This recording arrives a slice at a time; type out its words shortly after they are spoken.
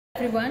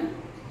Everyone,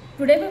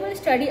 today we will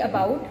study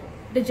about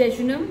the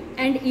jejunum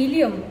and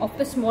ileum of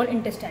the small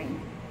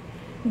intestine.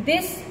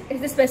 This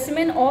is the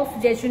specimen of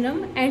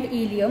jejunum and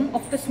ileum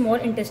of the small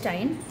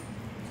intestine.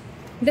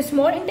 The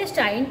small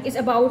intestine is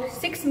about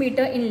 6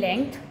 meters in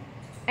length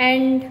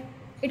and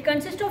it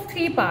consists of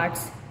 3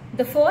 parts.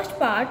 The first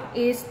part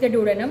is the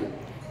duodenum,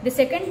 the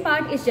second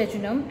part is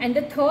jejunum, and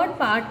the third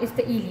part is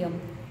the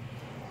ileum.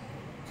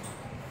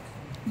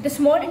 The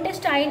small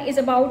intestine is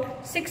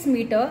about 6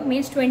 meters,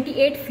 means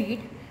 28 feet,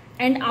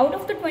 and out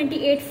of the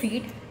 28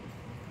 feet,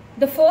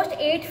 the first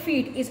 8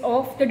 feet is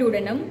of the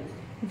duodenum,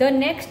 the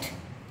next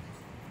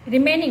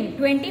remaining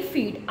 20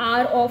 feet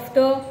are of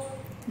the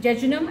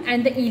jejunum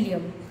and the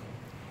ileum.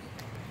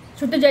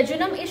 So the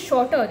jejunum is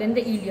shorter than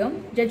the ileum.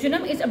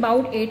 Jejunum is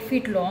about 8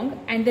 feet long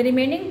and the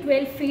remaining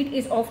 12 feet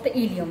is of the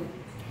ileum.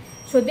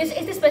 So this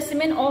is the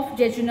specimen of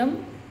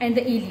jejunum and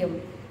the ileum.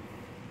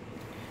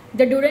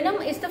 The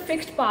duodenum is the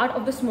fixed part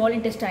of the small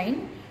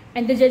intestine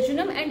and the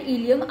jejunum and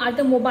ileum are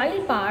the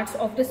mobile parts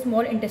of the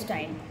small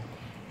intestine.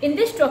 In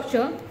this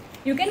structure,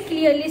 you can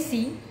clearly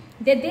see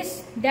that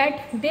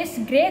this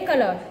grey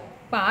color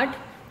part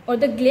or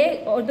the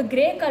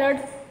grey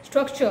colored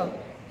structure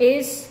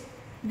is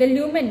the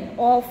lumen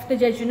of the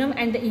jejunum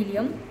and the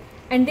ileum,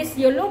 and this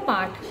yellow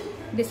part,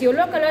 this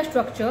yellow color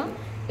structure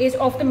is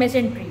of the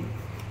mesentery.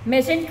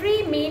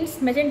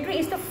 Mesentery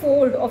is the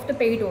fold of the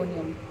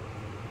peritoneum.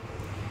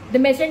 The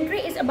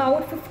mesentery is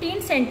about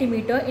 15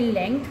 centimeters in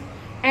length,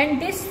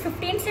 and this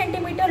 15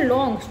 centimeter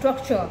long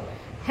structure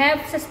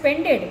have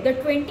suspended the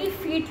 20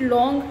 feet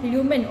long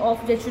lumen of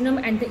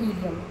jejunum and the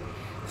ileum.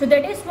 So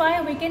that is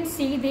why we can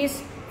see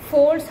these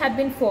folds have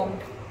been formed.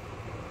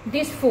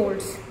 These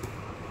folds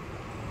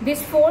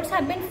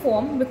have been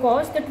formed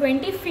because the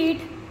 20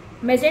 feet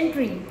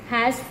mesentery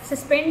has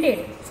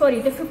suspended,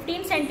 the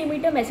 15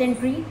 centimeter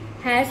mesentery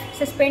has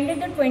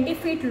suspended the 20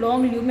 feet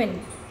long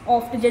lumen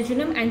of the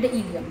jejunum and the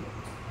ileum.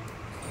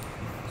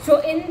 So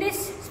in this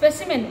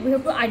specimen, we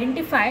have to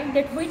identify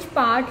that which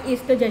part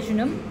is the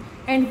jejunum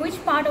and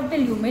which part of the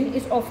lumen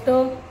is of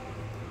the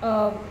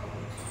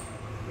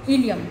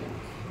ileum.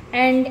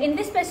 And in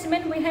this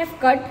specimen, we have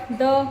cut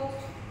the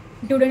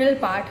duodenal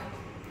part.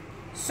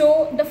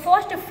 So the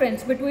first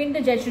difference between the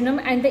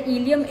jejunum and the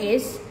ileum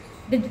is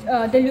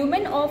the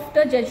lumen of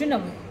the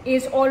jejunum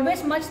is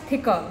always much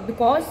thicker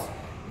because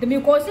the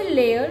mucosal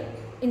layer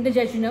in the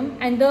jejunum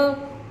and the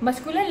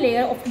muscular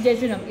layer of the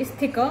jejunum is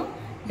thicker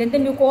than the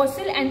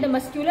mucosal and the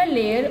muscular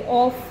layer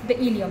of the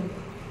ileum.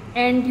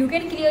 And you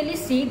can clearly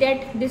see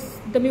that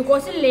the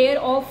mucosal layer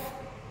of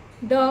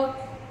the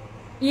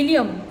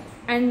ileum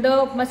and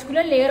the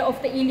muscular layer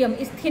of the ileum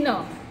is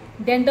thinner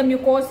than the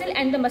mucosal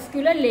and the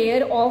muscular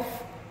layer of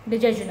the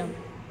jejunum.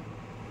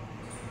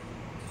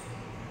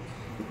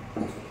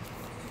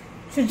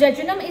 So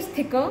jejunum is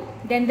thicker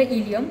than the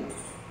ileum,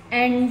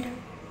 and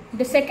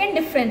the second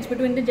difference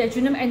between the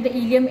jejunum and the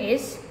ileum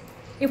is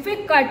if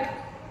we cut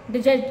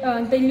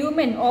the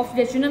lumen of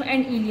jejunum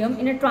and ileum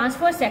in a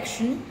transverse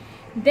section,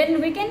 then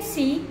we can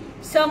see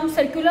some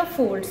circular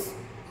folds,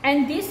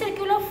 and these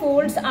circular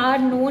folds are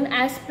known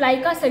as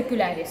plica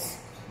circularis,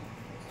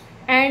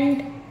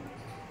 and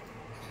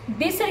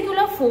these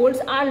circular folds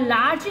are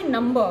large in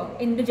number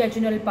in the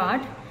jejunal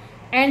part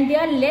and they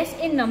are less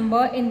in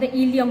number in the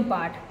ileum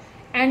part,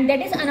 and that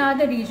is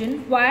another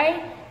reason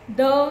why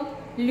the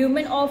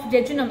lumen of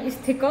jejunum is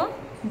thicker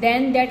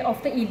than that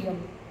of the ileum.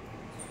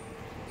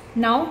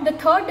 Now the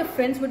third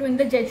difference between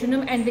the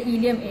jejunum and the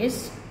ileum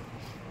is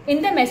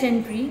in the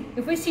mesentery.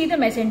 If we see the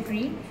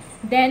mesentery,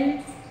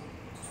 then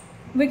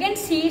we can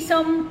see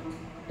some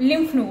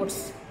lymph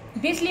nodes.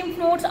 These lymph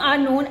nodes are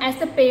known as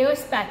the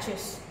Peyer's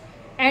patches,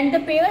 and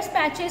the Peyer's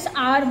patches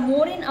are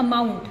more in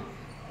amount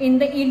in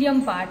the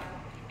ileum part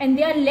and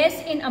they are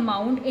less in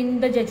amount in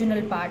the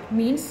jejunal part.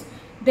 Means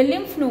the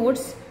lymph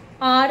nodes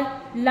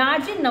are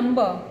large in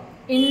number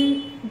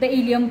in the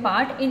ileum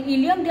part. In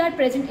ileum they are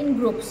present in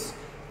groups,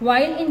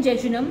 while in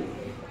jejunum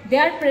they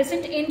are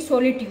present in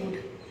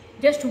solitude.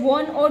 Just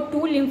 1 or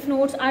 2 lymph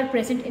nodes are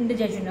present in the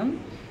jejunum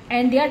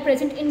and they are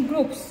present in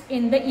groups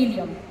in the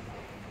ileum.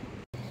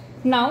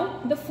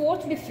 Now the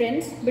fourth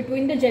difference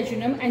between the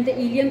jejunum and the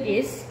ileum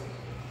is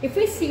if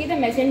we see the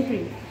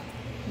mesentery,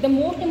 the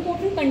most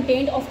important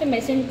content of the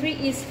mesentery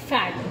is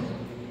fat.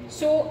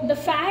 So the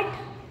fat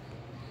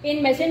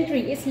in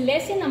mesentery is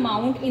less in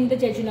amount in the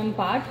jejunum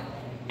part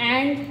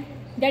and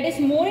that is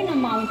more in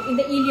amount in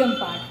the ileum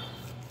part.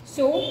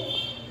 So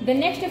the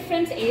next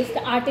difference is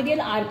the arterial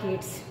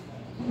arcades.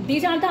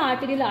 These are the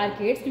arterial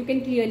arcades, you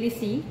can clearly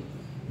see.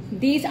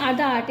 These are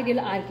the arterial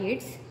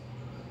arcades.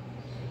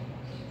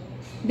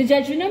 The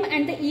jejunum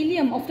and the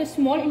ileum of the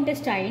small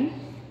intestine,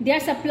 they are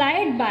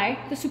supplied by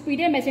the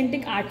superior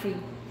mesenteric artery.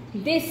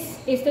 This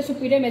is the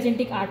superior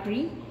mesenteric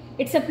artery.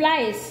 It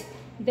supplies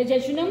the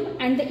jejunum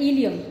and the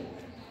ileum,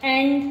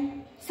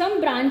 and some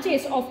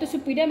branches of the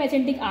superior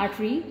mesenteric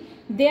artery,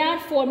 they are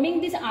forming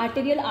these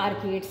arterial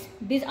arcades.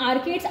 These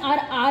arcades are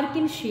arc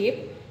in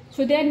shape,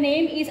 so their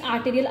name is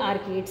arterial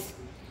arcades.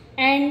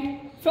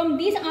 And from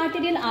these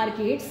arterial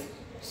arcades,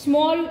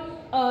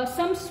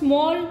 some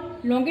small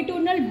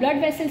longitudinal blood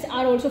vessels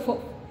are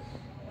also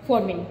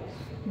forming.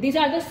 These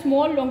are the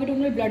small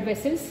longitudinal blood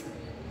vessels.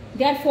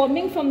 They are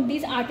forming from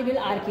these arterial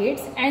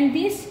arcades, and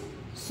these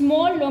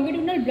small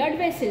longitudinal blood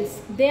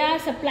vessels, they are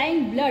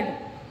supplying blood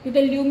to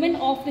the lumen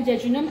of the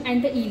jejunum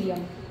and the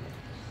ileum.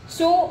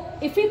 So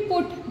if we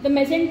put the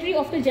mesentery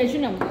of the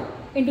jejunum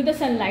into the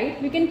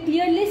sunlight, we can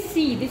clearly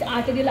see these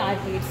arterial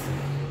arcades.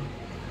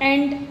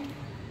 And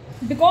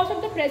because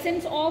of the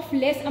presence of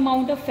less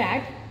amount of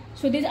fat,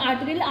 so these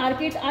arterial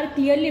arcades are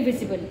clearly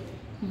visible.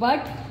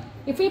 But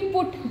if we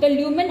put the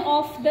lumen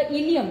of the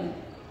ileum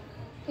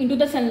into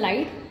the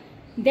sunlight,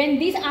 then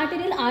these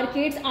arterial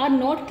arcades are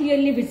not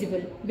clearly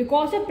visible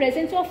because of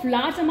presence of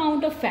large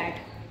amount of fat.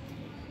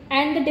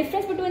 And the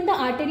difference between the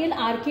arterial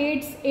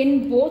arcades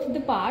in both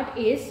the part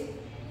is,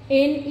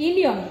 in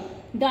ileum,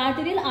 the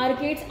arterial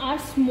arcades are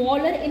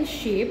smaller in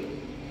shape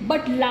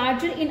but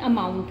larger in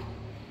amount.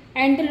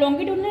 And the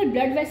longitudinal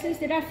blood vessels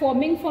that are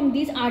forming from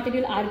these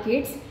arterial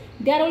arcades,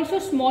 they are also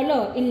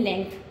smaller in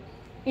length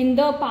in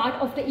the part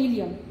of the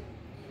ileum.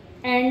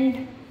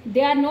 And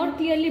they are not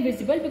clearly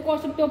visible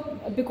because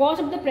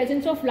of the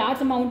presence of large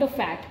amount of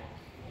fat.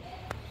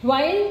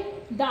 While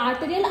the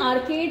arterial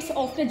arcades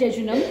of the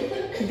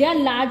jejunum, they are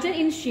larger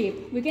in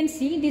shape. We can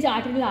see these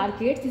arterial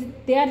arcades,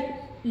 they are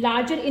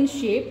larger in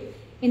shape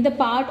in the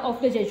part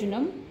of the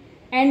jejunum,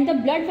 and the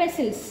blood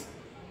vessels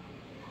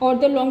or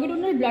the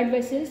longitudinal blood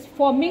vessels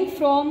forming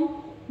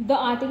from the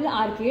arterial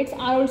arcades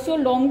are also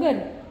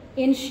longer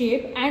in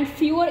shape and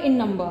fewer in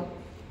number.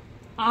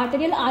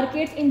 Arterial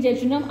arcades in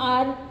jejunum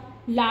are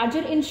larger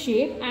in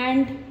shape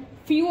and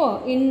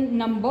fewer in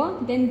number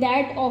than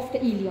that of the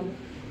ileum.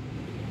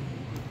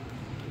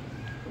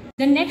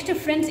 The next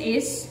difference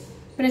is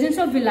presence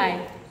of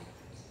villi.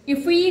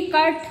 If we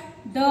cut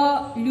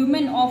the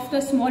lumen of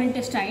the small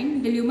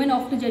intestine, the lumen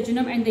of the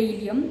jejunum and the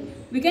ileum,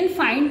 we can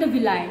find the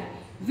villi.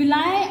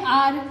 Villi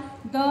are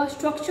the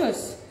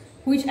structures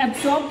which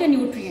absorb the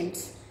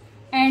nutrients,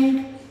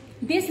 and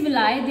these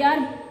villi, they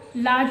are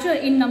larger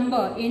in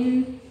number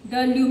in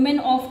the lumen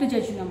of the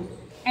jejunum,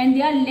 and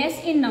they are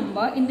less in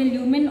number in the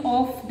lumen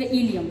of the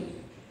ileum.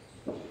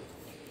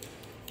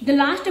 The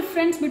last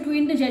difference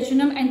between the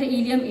jejunum and the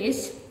ileum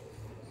is,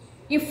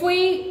 if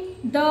we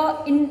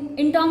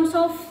in terms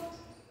of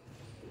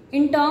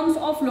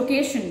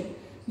location,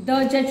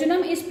 the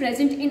jejunum is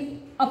present in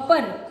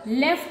upper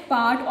left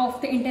part of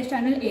the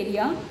intestinal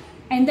area,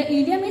 and the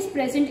ileum is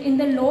present in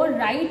the lower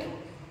right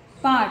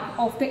part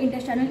of the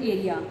intestinal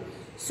area.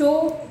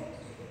 So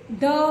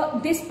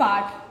this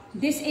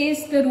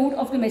is the root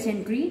of the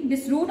mesentery.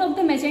 This root of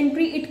the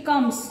mesentery,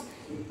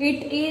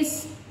 it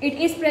is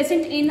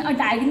present in a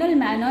diagonal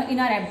manner in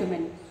our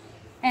abdomen.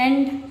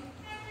 And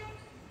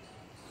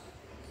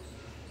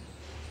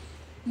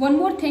one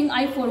more thing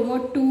I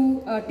forgot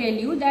to tell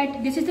you,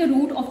 that this is the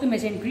root of the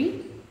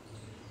mesentery.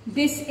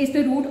 This is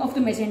the root of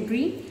the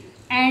mesentery,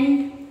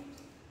 and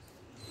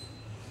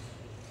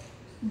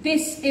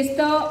this is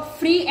the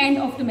free end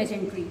of the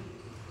mesentery.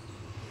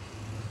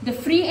 The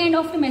free end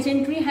of the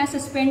mesentery has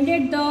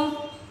suspended the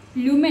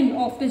lumen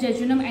of the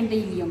jejunum and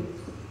the ileum.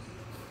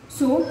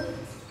 So,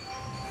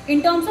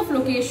 in terms of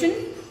location,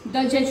 the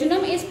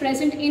jejunum is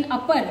present in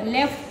upper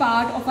left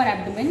part of our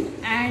abdomen,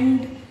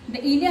 and the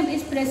ileum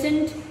is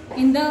present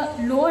in the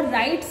lower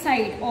right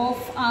side of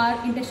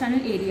our intestinal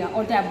area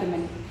or the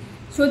abdomen.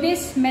 So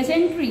this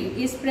mesentery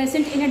is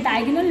present in a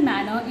diagonal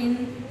manner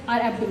in our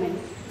abdomen,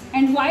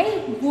 and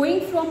while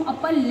going from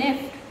upper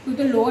left to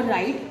the lower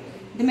right,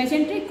 the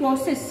mesentery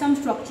crosses some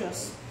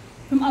structures.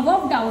 From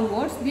above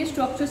downwards, these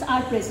structures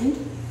are present.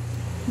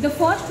 The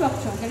first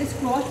structure that is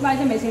crossed by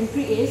the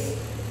mesentery is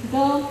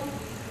the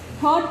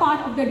third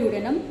part of the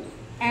duodenum,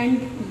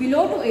 and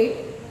below to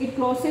it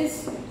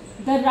crosses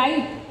the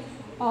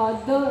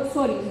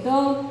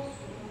the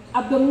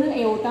abdominal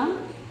aorta,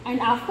 and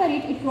after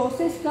it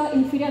crosses the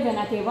inferior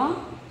vena cava,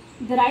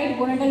 the right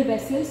gonadal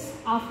vessels.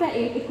 After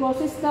it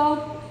crosses the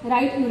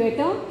right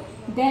ureter,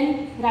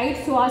 then right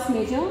psoas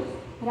major,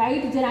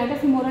 right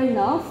genitofemoral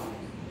nerve,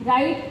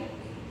 right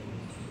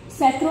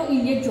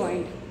sacroiliac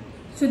joint.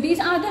 So these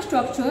are the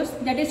structures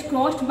that is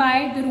crossed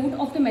by the root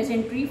of the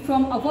mesentery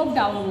from above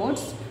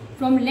downwards,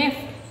 from left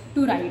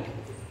to right.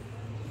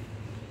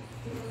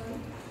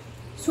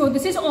 So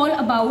this is all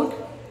about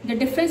the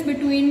difference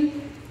between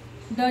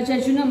the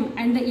jejunum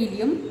and the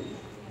ileum.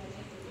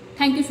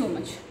 Thank you so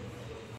much.